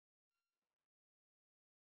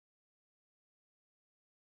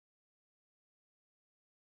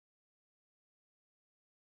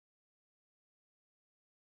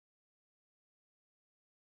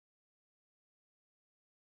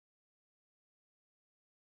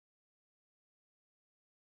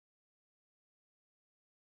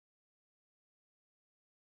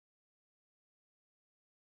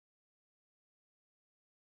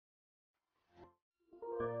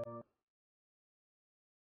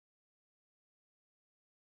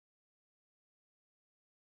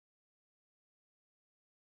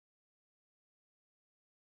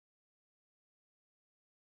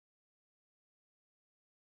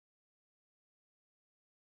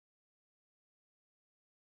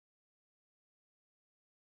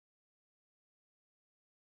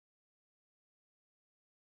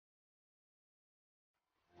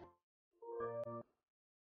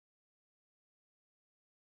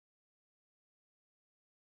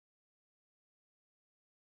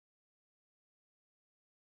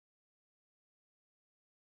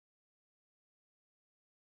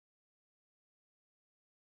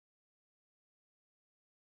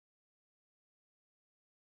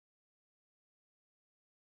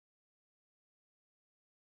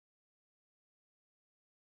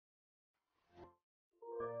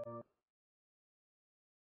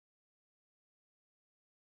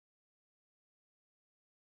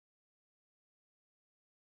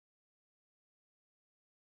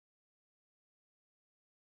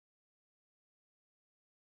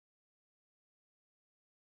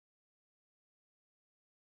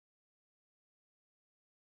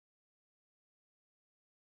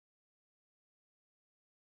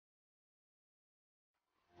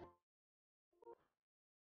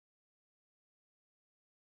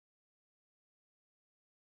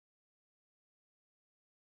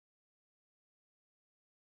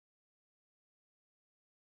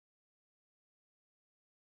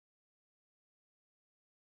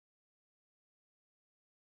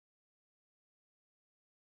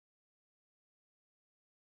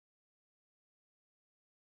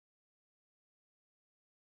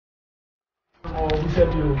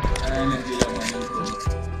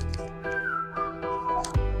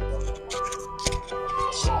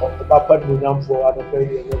Papa Munam for other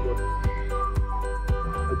pay.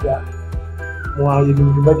 More you do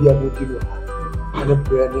the media would do. And a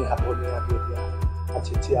prayer happen at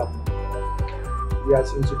Tiam. We are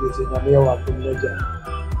since to get in a meal of the major.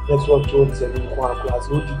 That's what Jones and Quack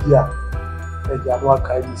who did ya. And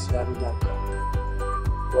Yamaka is Yanaka.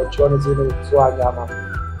 What John is in it, so I am a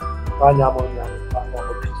Panyamon,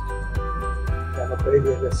 and a baby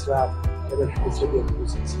in the slab, and a piece of the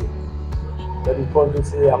the report to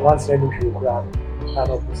say I once said if you grab and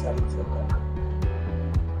of the same center.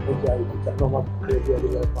 Okay, you can not create a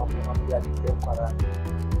little from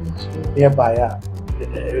nearby.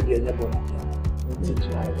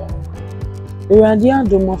 Radia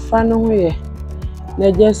do Mofano way.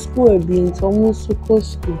 They just school being almost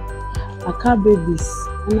school. I can't babies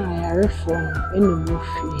and I are reform in the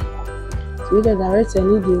movie. So the director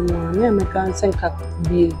need you more. I can't say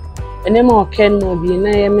be and then more can more be an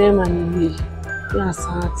IMM and yes,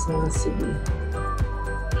 that's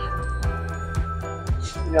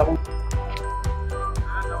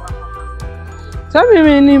tell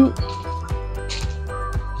me, name.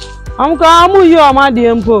 I'm coming, you are my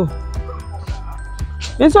dear.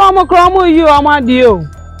 It's all my crumble, you are my dear.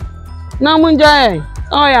 Now, Munjay,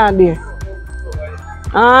 oh, yeah, dear.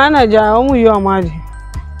 Anna, you are my dear.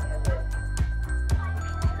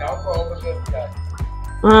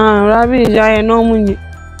 Rabbi, I know Munjay.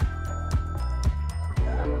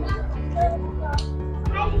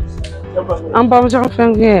 I'm probably going to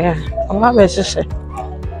I'm not better.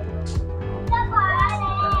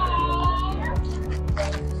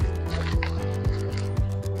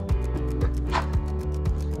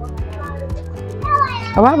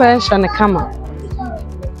 I'm not better on the camera.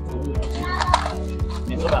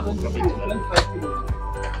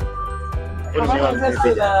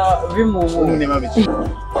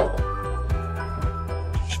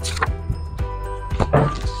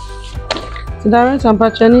 The direct and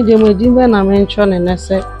patronage de Medimba and I mention and I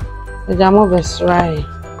said, the Jamo Vesrai.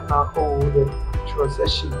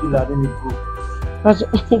 But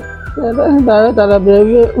the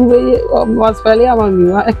direct was fairly among me.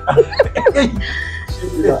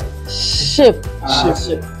 Ship.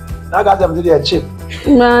 I got them to their chip.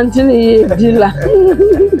 Mantini Dilla.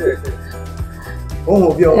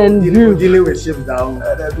 Oh, and you dealing with ship down.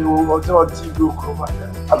 And we will also TV.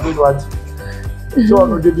 I've been watching. So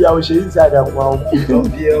no dey be a we inside am wa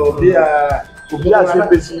obi a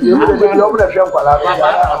sepesi you dey be omo na hwe nkwala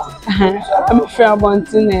am free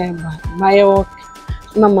abontin my work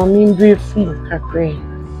na mama brief mu kakre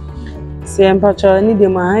say empacho ni dey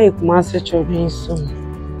ma ha Kumasi children's home.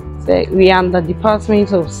 Say we are the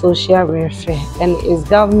Department of Social Welfare and is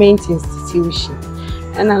government institution.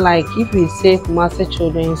 And like if we say Kumasi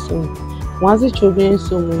children's home, Kumasi children's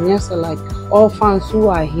home, yes, like orphans who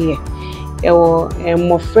are here. Or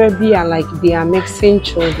more free and like they are mixing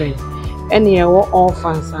children, and you were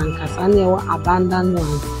orphans and you were abandoned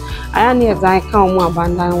ones. I only as I can't more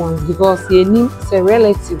abandoned ones because you need a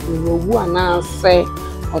relative who are now say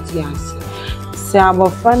what you say. Say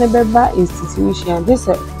about funny baby institution. This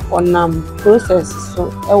on process so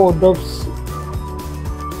I will dogs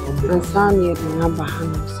and some year the number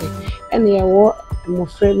hand say, and you were more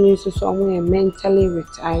free so someone mentally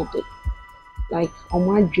retarded. Like on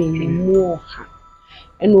my dream more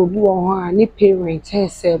and will be on any parent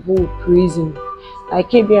has a prison.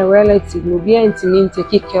 Like it be a relative will be intimate to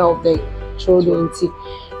take care of the children.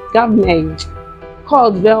 Government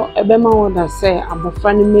called Bell a bema order say about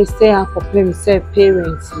funny may say a complaint say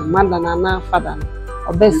parents, mother and father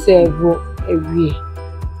or best say go away.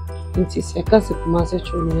 It is a case of Kumasi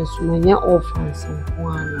children so many orphans and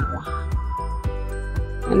one.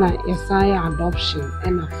 And I adoption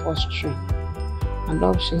and a fostering.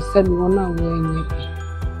 Adoption said one away.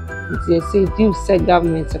 They say you say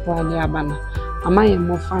government supply the abana. Am I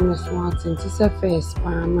more famous one thing to say first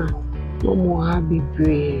pana no more happy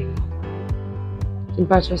brain. In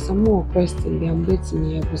fact, some more question they are waiting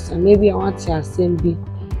here because maybe I want to assembly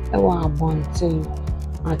our bonting.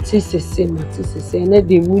 Artist same and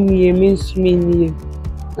they win ye means me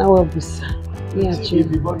now will be sad. Yeah,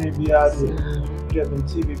 TV bonnie be as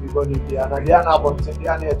TV bonnie be and Diana bonting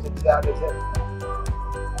Diana.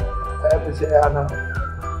 I say, Anna,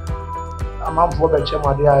 I'm up for the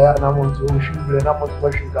chairman. I am on to shoot and I'm not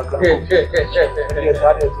washing the ground. Yes,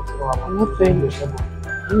 I did.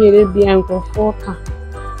 I'm be Uncle Forka.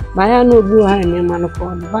 By I know blue hair name and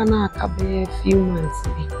for the banner a few months.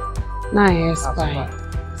 Now, yes, by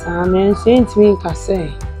some men saying to me, I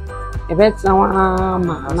say, a bet now,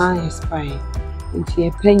 my spy. nti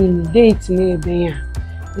e penny date na ebe ya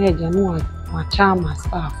na eja no wa chama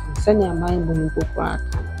staff send ya mind bo nkokwa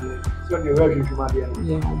aka so the way you ma dey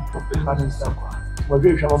yeah on papa mo be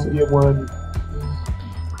hwa mo dey mo ani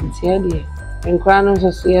nti e dey enkra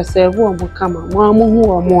no so ye serve o mo kama mo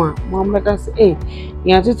amuhu o mo a mo ambeka se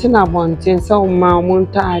ya tete na bonten se o ma mo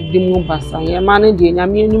nta ade mu basa ye ma no dey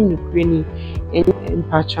nyame enum ne kure ni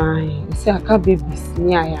mpatwan se aka babies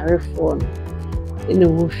ni ayarefo no ene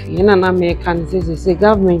wo fi na na me kan se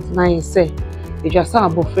government na ye se e just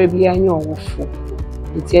abofra bi anya owofo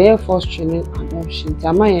nti ye first training adoption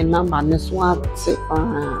tama ye number ne so ate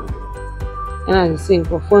ena se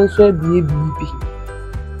nkofo nso abie bi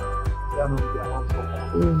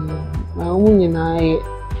na umunye na ye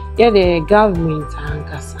the government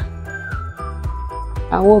ankasa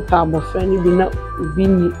awo pa abofra ni bi na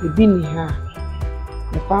obi ni ha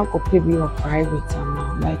the park of be of private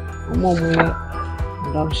and like mo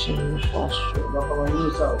adoption first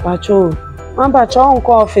pacho man pacho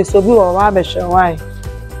onko office obi wo wa be hwe why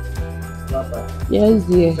yes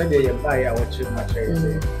dear say dey buy ya what you much say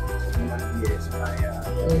yes buy ya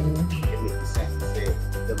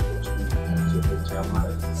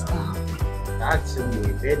that's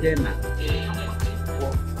me better na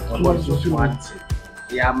what you want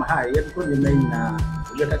ya ma ya ko ni na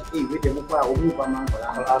you got to with them kwa obu pa man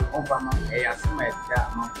on pa man e asema e da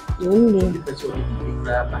ma ni person ni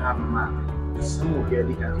bra ba ma samu ya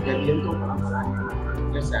di ka di ento pa man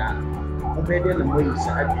yes o better na mo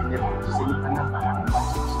isa adi ne se ni pana ba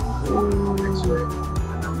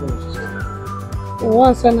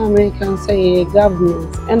once an American say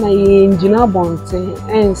government and I engineer bonte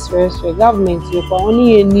and stress government you for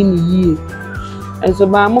only any and so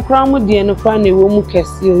by mokramu de no kwa na ewo mu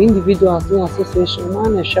kese o individuals no association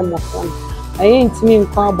man na hwe mofon aye ntimi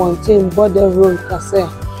nkwa bonte border road kase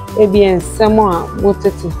e bi ensemo a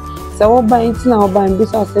motete se wo ba ntina wo ba mbi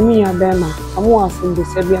so asemi ya be ma amo asembe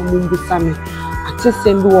se bia mu mbi same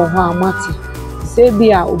atesem bi wo ho amati se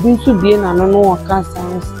bia obi nsu bie na no no kasa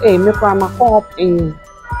me kwa ma ko in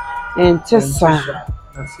and tesa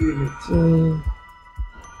na see it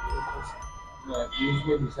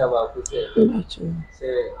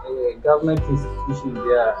say government institution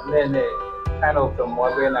there then kind of the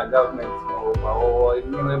modern government or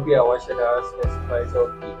maybe I watch it specify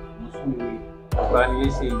so we ban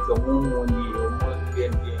you say to mo ni o mo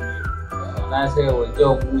na say o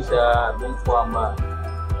job musha don forma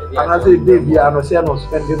and say baby I no say no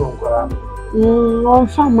spending on kwara on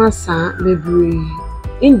farmasa bebre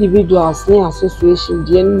individuals ni association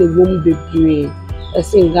dey ni wo mu bebre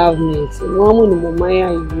as in government no mo no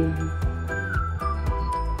maya you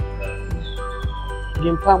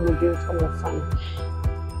dem pa mo dem from fan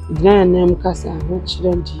na nem kasa ho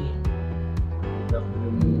children di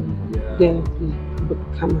dem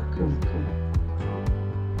come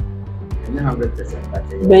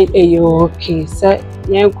 100% ben okay say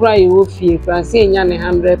yan kura you fie kura say nya ne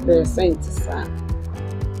 100% sa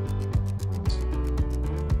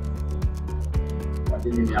I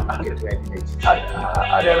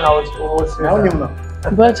don't know what to say. now you know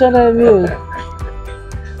but I will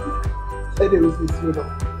say they will see you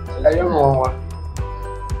I don't know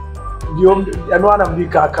I know I'm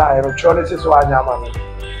big kaka I try to so anya ma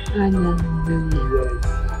anya yes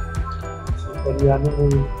so we are no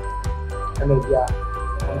energy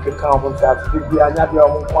on come on that big anya be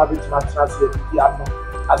on kwa bit matras be ado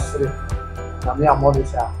asre na me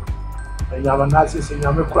amodisa nyama na sisi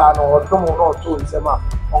nyame kura no odom no to nsema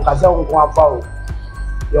on ka se nko afa o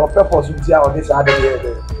your purpose ntia on this ade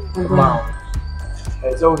here ma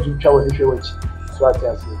so you try with the watch so at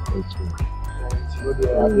as you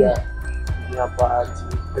dey abia ya party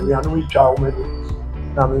we anu we try o me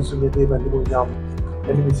na me so me dey me do nyam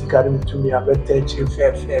eni mi sikari mi to me abete chi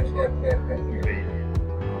fe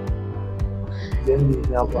then the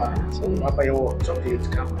nyapa papa yo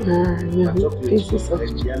chocolate come pieces of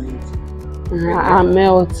I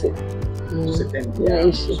melted.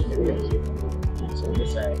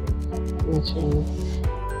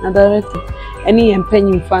 Any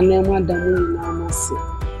penny fan madam na masi.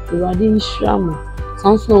 You are in shama.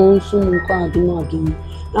 Sounds no soon quite do.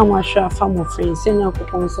 Now I shall farm of friends, send your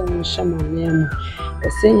coupons and shaman name.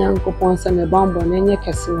 The same young coupons and a bomb on any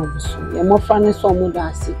casino of so. Your more funny so more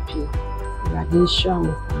than CP. You are in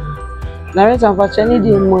shama. Narrator of what any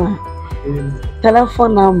day more.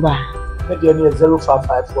 Telephone number.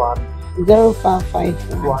 0551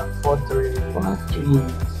 0551 143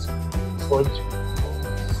 42.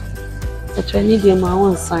 But I need my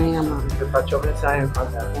own sign. The patron sign for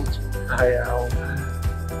that.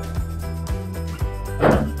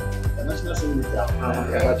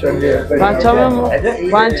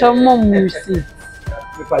 One musi.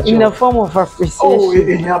 in the form of appreciation. Oh,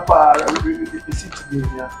 in your part, the city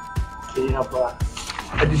in your part.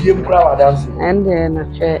 I didn't proud dancing. And then I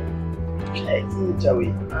check.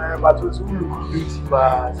 But was beauty,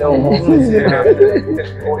 but so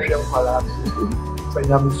ocean palace.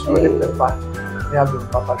 When I'm so in the back, I have been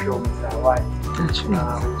Papa show me why. She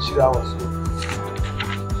was so.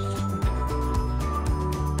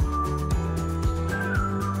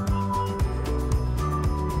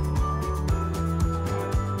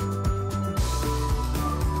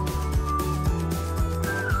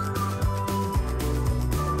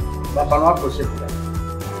 Papa no approach.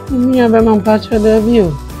 Me have my patch of the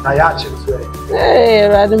view. I actually swear. Hey,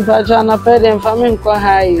 riding patch on a ped and famine go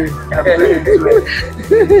high.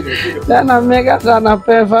 Then I make us on a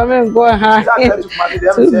ped famine go high.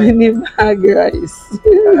 2 many bag rice.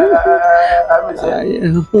 I'm saying,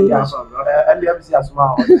 and the MC as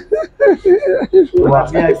well.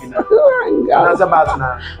 What's happening? That's about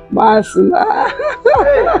now. Masna.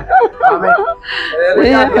 We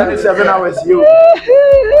have 7 hours you.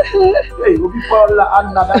 Hey, we people are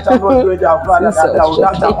not that about to have father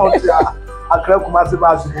that I crack Kumasi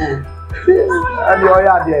basketball. And you're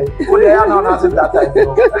there. Only I know nothing that time.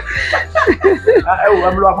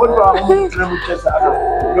 I'm not going to chess.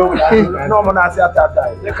 No one has at that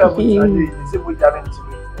time. They come with you. See what you're into.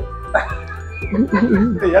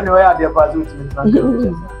 Anyway, I did pass with me.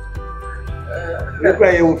 You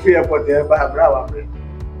pray you fear for the Brava.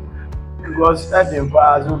 Because I didn't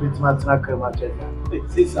pass with my snacker.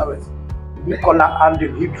 6 hours. We call her Andy,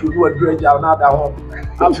 he should do a great job now that home.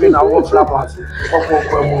 I've been a war flowers.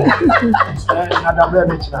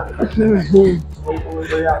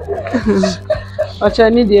 But I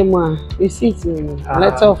need a man. Receipt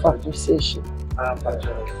letter of appreciation.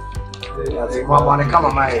 Mamma, come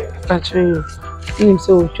on, my Patrick, him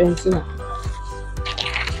so 20.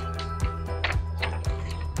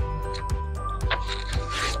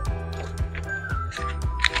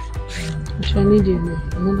 I need you.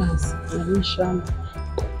 I'm sure.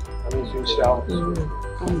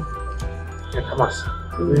 Come on.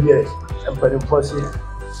 Yes, but in person,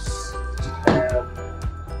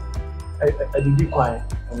 I did quiet,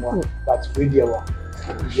 but radio.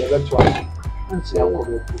 The other two, that's the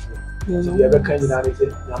other kind of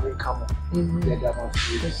narrative. Yamin come. Did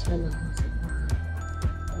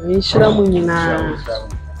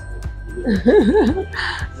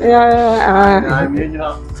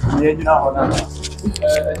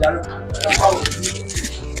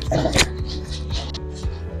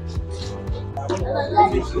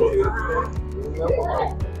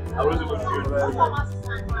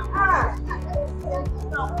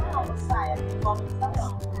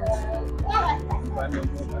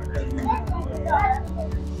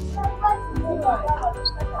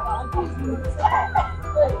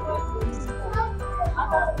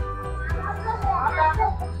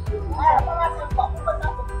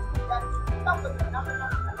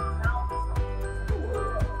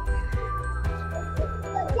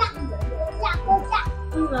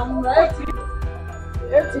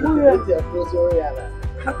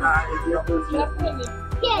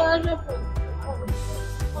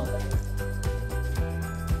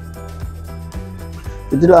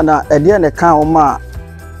you know a dear account ma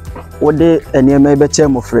what day and you may be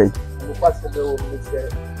chairman friend?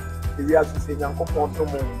 We have to say, Uncle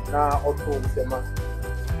Pontomo now or two sema.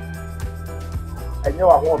 I know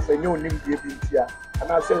I want a new name here,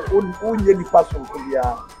 and I said, only any person to be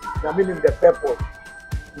a meaning the purpose.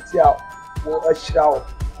 It's here for a shout.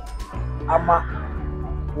 Ama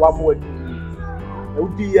one more. It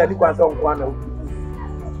would be any one of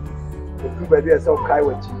the people there so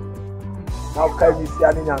Kaiwachi. Now Kai is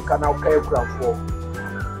standing and can now Kai crowd for.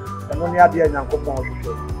 And only idea and Uncle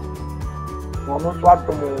Pontomo. No, not what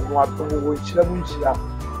to which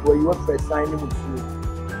where you first signing with you.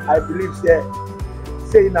 I believe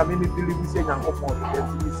saying a minute believe saying Uncle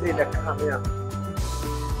Pontomo. We say that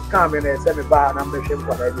come in and send me by number shame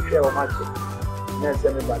for the share much. Yes,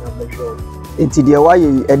 everybody number show. Into the way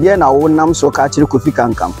a dear now won't nam so catch you coffee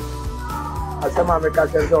can come. As some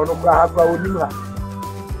Americans on have our new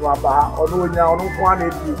Waba or no one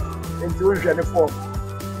into the form.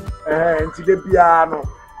 And to the piano.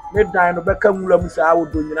 Midnight no beka mula musa awo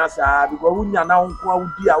do nyina saa because wunya na nko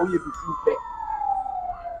awudi a wo ye bifu pe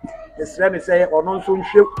esre ne say ono nso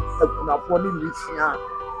nhwe akunafo ni lisia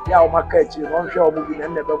ya o maka echi no nhwe o bugi na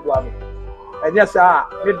ne bebo ano enya saa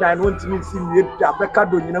midnight no ntimi nsi wie da beka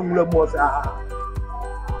do nyina mula mu saa